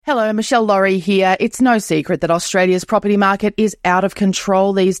Hello, Michelle Laurie here. It's no secret that Australia's property market is out of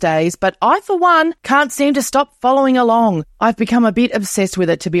control these days, but I, for one, can't seem to stop following along. I've become a bit obsessed with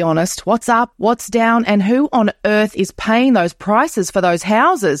it, to be honest. What's up, what's down, and who on earth is paying those prices for those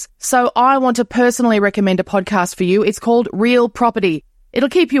houses? So I want to personally recommend a podcast for you. It's called Real Property. It'll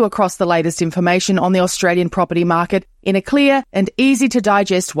keep you across the latest information on the Australian property market in a clear and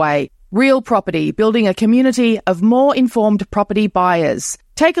easy-to-digest way. Real Property, building a community of more informed property buyers.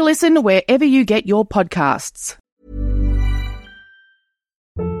 Take a listen wherever you get your podcasts.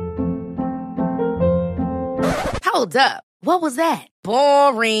 Hold up. What was that?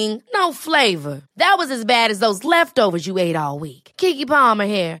 Boring. No flavor. That was as bad as those leftovers you ate all week. Keke Palmer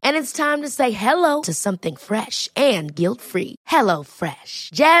here. And it's time to say hello to something fresh and guilt-free. Hello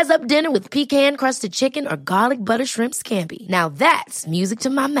Fresh. Jazz up dinner with pecan-crusted chicken or garlic butter shrimp scampi. Now that's music to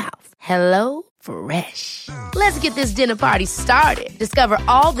my mouth. Hello Fresh. Let's get this dinner party started. Discover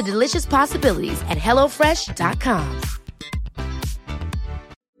all the delicious possibilities at HelloFresh.com.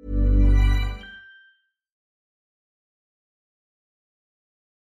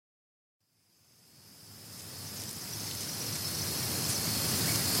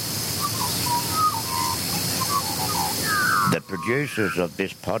 The producers of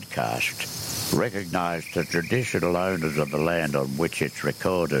this podcast recognise the traditional owners of the land on which it's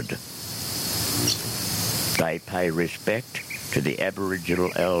recorded. They pay respect to the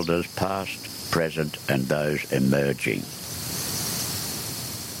Aboriginal elders past, present and those emerging.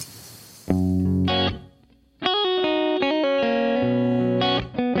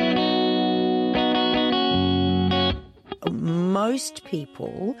 Most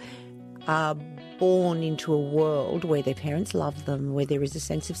people are born into a world where their parents love them, where there is a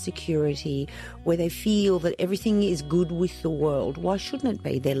sense of security, where they feel that everything is good with the world. Why shouldn't it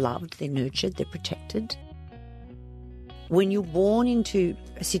be? They're loved, they're nurtured, they're protected. When you're born into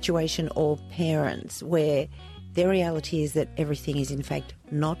a situation or parents where their reality is that everything is in fact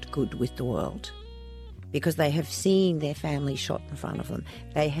not good with the world, because they have seen their family shot in front of them,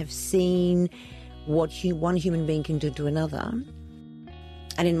 they have seen what one human being can do to another.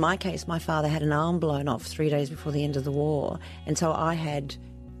 And in my case, my father had an arm blown off 3 days before the end of the war. And so I had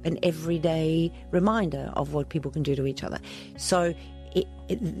an everyday reminder of what people can do to each other. So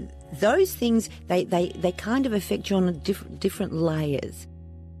those things, they kind of affect you on different layers.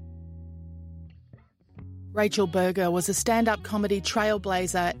 Rachel Berger was a stand-up comedy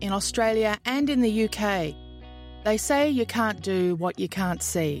trailblazer in Australia and in the UK. They say you can't do what you can't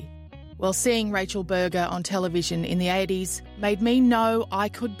see. Well, seeing Rachel Berger on television in the 80s made me know I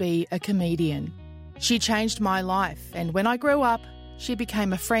could be a comedian. She changed my life, and when I grew up, she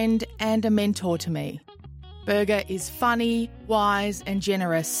became a friend and a mentor to me. Berger is funny, wise and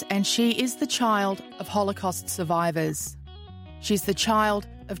generous, and she is the child of Holocaust survivors. She's the child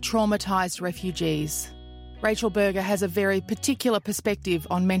of traumatised refugees. Rachel Berger has a very particular perspective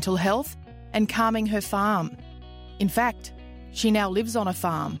on mental health and calming her farm. In fact, she now lives on a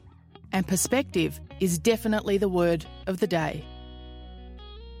farm. And perspective is definitely the word of the day.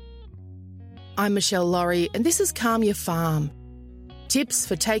 I'm Michelle Laurie, and this is Calm Your Farm. Tips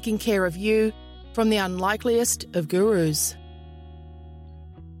for taking care of you from the unlikeliest of gurus.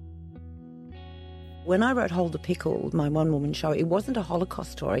 When I wrote Hold the Pickle, my one-woman show, it wasn't a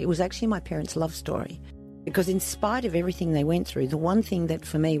Holocaust story. It was actually my parents' love story. Because in spite of everything they went through, the one thing that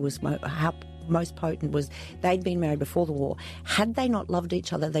for me was most potent was they'd been married before the war. Had they not loved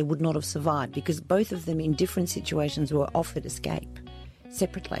each other, they would not have survived, because both of them in different situations were offered escape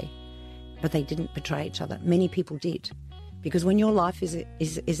separately, but they didn't betray each other. Many people did, because when your life is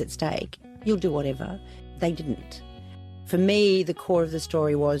at stake, you'll do whatever. They didn't. For me, the core of the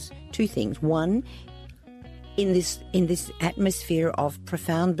story was two things. One, in this atmosphere of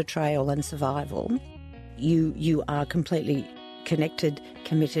profound betrayal and survival, you are completely connected,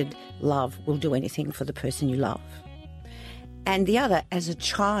 committed, love, will do anything for the person you love. And the other, as a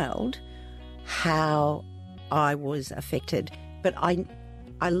child, how I was affected. But I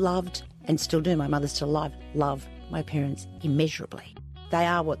loved, and still do, my mother still love my parents immeasurably. They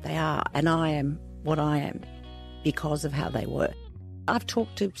are what they are, and I am what I am because of how they were. I've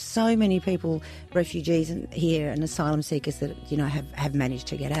talked to so many people, refugees here and asylum seekers that, have managed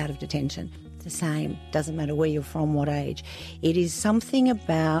to get out of detention. The same, doesn't matter where you're from, what age. It is something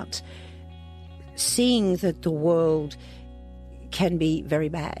about seeing that the world can be very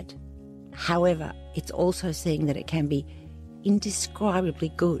bad. However, it's also seeing that it can be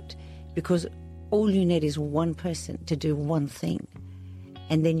indescribably good, because all you need is one person to do one thing.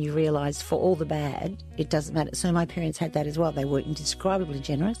 And then you realise for all the bad, it doesn't matter. So my parents had that as well. They were indescribably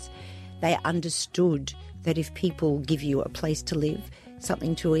generous. They understood that if people give you a place to live,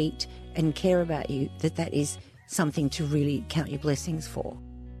 something to eat and care about you, that is something to really count your blessings for.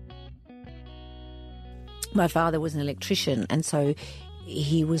 My father was an electrician, and so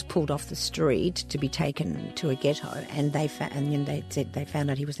he was pulled off the street to be taken to a ghetto, and they said they found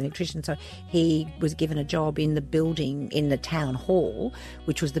out he was an electrician. So he was given a job in the building, in the town hall,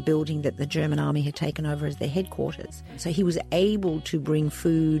 which was the building that the German army had taken over as their headquarters. So he was able to bring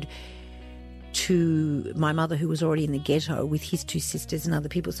food to my mother, who was already in the ghetto, with his two sisters and other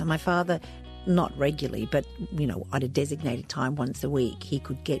people. So my father, not regularly, but, at a designated time once a week, he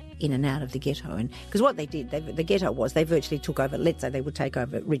could get in and out of the ghetto. And because what they did, the ghetto was, they virtually took over, let's say they would take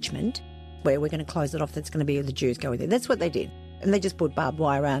over Richmond, where we're going to close it off, that's going to be the Jews going there. That's what they did. And they just put barbed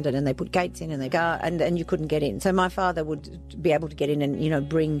wire around it, and they put gates in, and they go, and you couldn't get in. So my father would be able to get in and,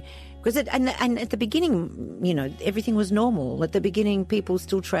 bring, because and at the beginning, everything was normal. At the beginning, people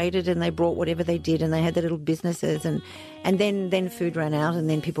still traded, and they brought whatever they did, and they had their little businesses, and then food ran out, and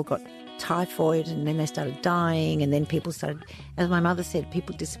then people got typhoid, and then they started dying, and then people started, as my mother said,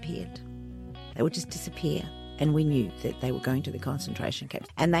 people disappeared. They would just disappear, and we knew that they were going to the concentration camps.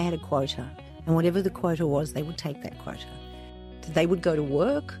 And they had a quota, and whatever the quota was, they would take that quota. They would go to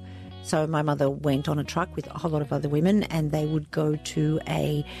work. So my mother went on a truck with a whole lot of other women, and they would go to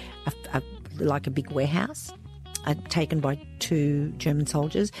a big warehouse taken by 2 German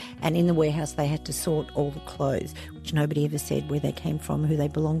soldiers, and in the warehouse they had to sort all the clothes, which nobody ever said where they came from, who they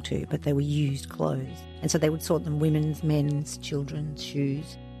belonged to, but they were used clothes. And so they would sort them, women's, men's, children's,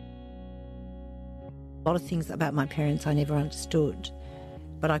 shoes. A lot of things about my parents I never understood,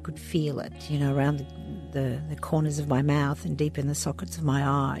 but I could feel it, around the corners of my mouth and deep in the sockets of my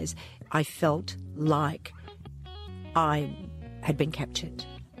eyes. I felt like I had been captured,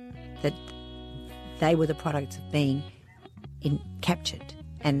 that they were the products of being captured,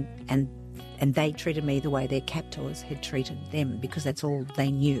 and they treated me the way their captors had treated them, because that's all they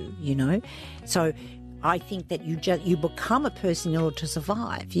knew, So I think that you become a person in order to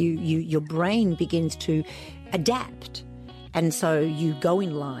survive. Your brain begins to adapt. And so you go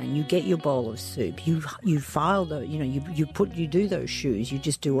in line, you get your bowl of soup, you file you do those shoes, you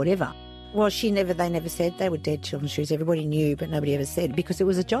just do whatever. Well, they never said they were dead children's shoes. Everybody knew, but nobody ever said, because it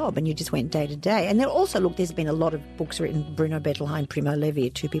was a job and you just went day to day. And there's been a lot of books written. Bruno Bettelheim, Primo Levi are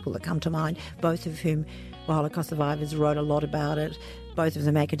 2 people that come to mind, both of whom were Holocaust survivors, wrote a lot about it, both of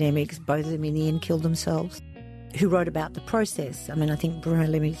them academics, both of them in the end killed themselves, who wrote about the process. I mean, I think Primo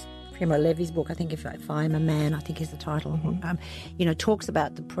Levi's book, I think if I Am a Man, I think is the title, talks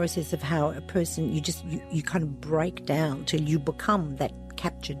about the process of how a person, you kind of break down till you become that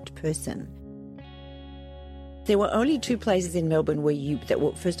captured person. There were only 2 places in Melbourne that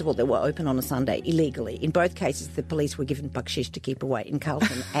were open on a Sunday illegally. In both cases, the police were given bakshish to keep away, in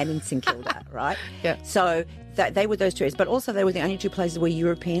Carlton and in St Kilda, right? Yeah. So they were those 2 areas, but also they were the only 2 places where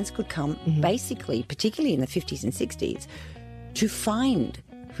Europeans could come, basically, particularly in the 50s and 60s, to find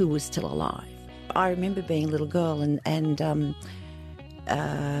who was still alive. I remember being a little girl and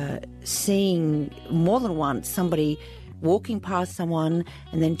seeing more than once somebody walking past someone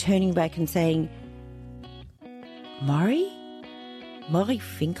and then turning back and saying, Maury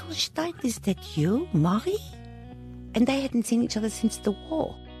Finkelstein, is that you, Maury? And they hadn't seen each other since the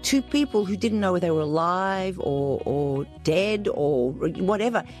war. 2 people who didn't know whether they were alive or dead or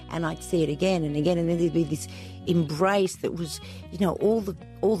whatever. And I'd see it again and again, and then there'd be this embrace that was, all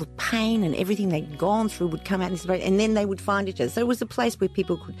the pain and everything they'd gone through would come out in this embrace, and then they would find each other. So it was a place where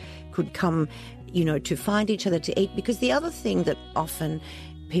people could come, to find each other, to eat. Because the other thing that often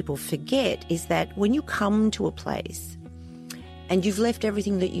people forget is that when you come to a place and you've left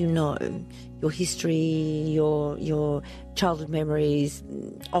everything that you know, your history, your childhood memories,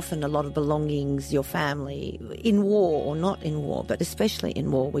 often a lot of belongings, your family, in war or not in war, but especially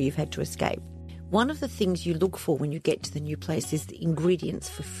in war where you've had to escape. One of the things you look for when you get to the new place is the ingredients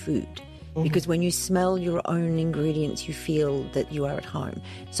for food. Mm-hmm. Because when you smell your own ingredients, you feel that you are at home.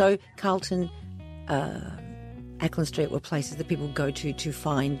 So Carlton, Ackland Street were places that people go to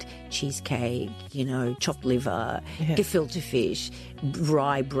find cheesecake, chopped liver, gefilte fish,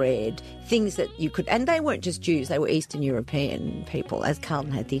 rye bread, things that you could... And they weren't just Jews, they were Eastern European people, as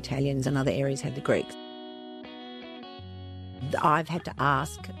Carlton had the Italians and other areas had the Greeks. I've had to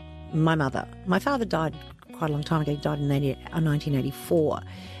ask my mother. My father died quite a long time ago. He died in 1984.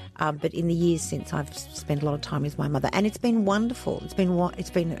 But in the years since, I've spent a lot of time with my mother, and it's been wonderful. It's been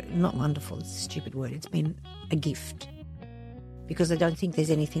not wonderful, it's a stupid word. It's been a gift, because I don't think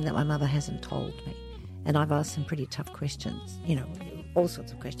there's anything that my mother hasn't told me. And I've asked some pretty tough questions, all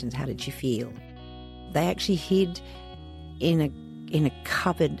sorts of questions. How did she feel? They actually hid in a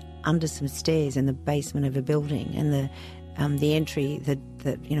cupboard under some stairs in the basement of a building, and The entry,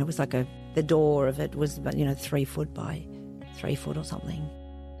 was like the door of it was about 3 foot by 3 foot or something.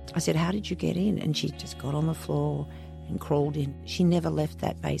 I said, how did you get in? And she just got on the floor and crawled in. She never left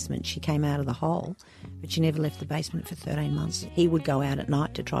that basement. She came out of the hole, but she never left the basement for 13 months. He would go out at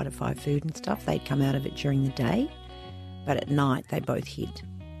night to try to find food and stuff. They'd come out of it during the day, but at night they both hid.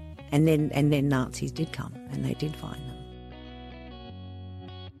 And then Nazis did come and they did find them.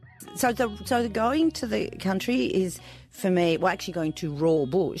 So the going to the country is, for me, actually going to raw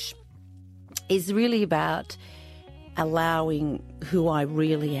bush is really about allowing who I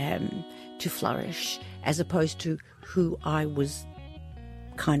really am to flourish, as opposed to who I was,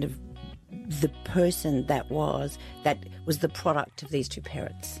 kind of the person that was the product of these two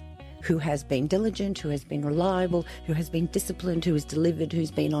parents, who has been diligent, who has been reliable, who has been disciplined, who has delivered,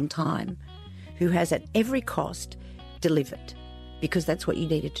 who's been on time, who has at every cost delivered, because that's what you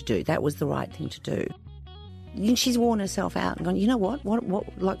needed to do. That was the right thing to do. And she's worn herself out and gone, you know what,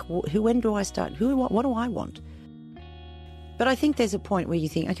 when do I start? What do I want? But I think there's a point where you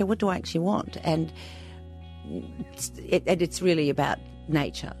think, okay, what do I actually want? And it's really about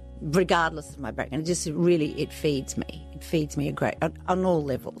nature, regardless of my background. It feeds me. It feeds me on all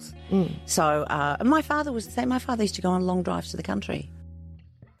levels. So, and my father was the same. My father used to go on long drives to the country.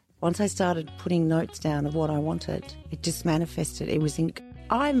 Once I started putting notes down of what I wanted, it just manifested.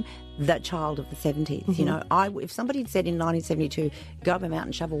 I'm that child of the 70s. Mm-hmm. If somebody had said in 1972, go up a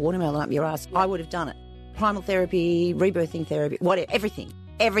mountain, shove a watermelon up your ass, I would have done it. Primal therapy, rebirthing therapy, whatever,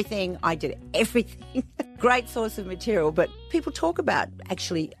 everything, I did everything. Great source of material, but people talk about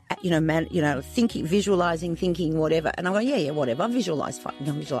actually, thinking, visualising, thinking, whatever. And I go, yeah, whatever, I visualise.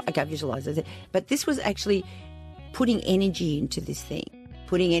 Okay, visualise it. But this was actually putting energy into this thing,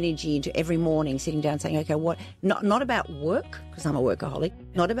 putting energy into every morning, sitting down saying, okay, what, not about work, because I'm a workaholic,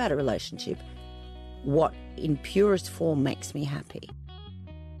 not about a relationship, what in purest form makes me happy.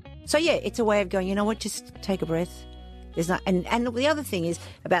 So yeah, it's a way of going, you know what, just take a breath. There's not, and the other thing is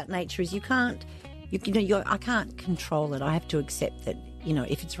about nature is I can't control it. I have to accept that,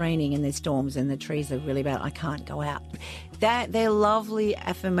 if it's raining and there's storms and the trees are really bad, I can't go out. They're lovely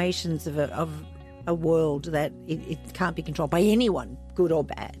affirmations of a world that it can't be controlled by anyone, good or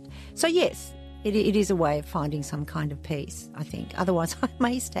bad. So yes, it is a way of finding some kind of peace, I think. Otherwise, I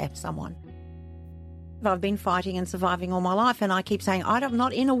may stab someone. I've been fighting and surviving all my life, and I keep saying, I'm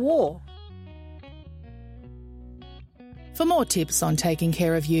not in a war. For more tips on taking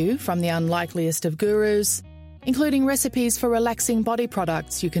care of you from the unlikeliest of gurus, including recipes for relaxing body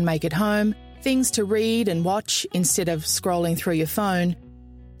products you can make at home, things to read and watch instead of scrolling through your phone,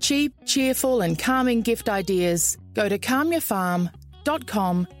 cheap, cheerful and calming gift ideas, go to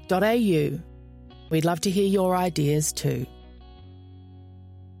calmyourfarm.com.au. We'd love to hear your ideas too.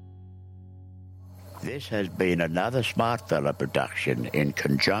 This has been another Smart Fella production in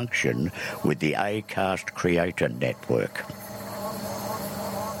conjunction with the Acast Creator Network.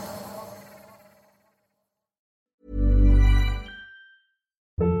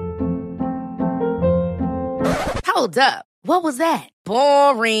 Hold up. What was that?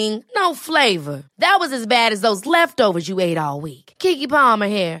 Boring. No flavor. That was as bad as those leftovers you ate all week. Keke Palmer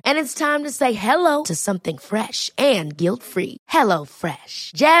here, and it's time to say hello to something fresh and guilt-free.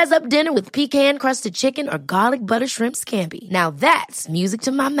 HelloFresh. Jazz up dinner with pecan-crusted chicken or garlic butter shrimp scampi. Now that's music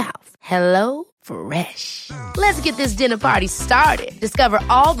to my mouth. HelloFresh. Let's get this dinner party started. Discover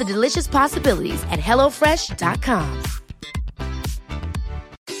all the delicious possibilities at HelloFresh.com.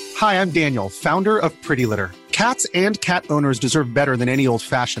 Hi, I'm Daniel, founder of Pretty Litter. Cats and cat owners deserve better than any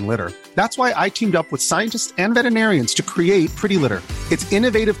old-fashioned litter. That's why I teamed up with scientists and veterinarians to create Pretty Litter. Its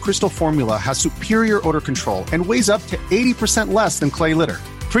innovative crystal formula has superior odor control and weighs up to 80% less than clay litter.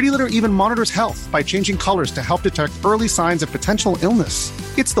 Pretty Litter even monitors health by changing colors to help detect early signs of potential illness.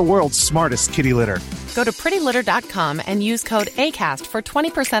 It's the world's smartest kitty litter. Go to prettylitter.com and use code ACAST for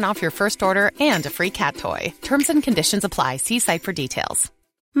 20% off your first order and a free cat toy. Terms and conditions apply. See site for details.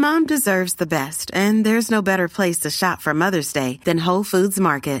 Mom deserves the best, and there's no better place to shop for Mother's Day than Whole Foods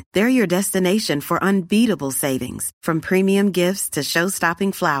Market. They're your destination for unbeatable savings, from premium gifts to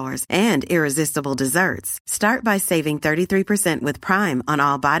show-stopping flowers and irresistible desserts. Start by saving 33% with Prime on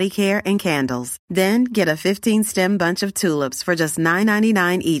all body care and candles. Then get a 15-stem bunch of tulips for just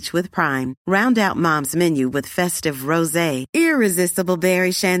 $9.99 each with Prime. Round out Mom's menu with festive rosé, irresistible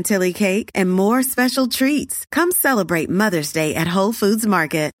berry chantilly cake, and more special treats. Come celebrate Mother's Day at Whole Foods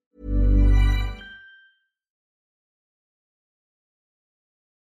Market.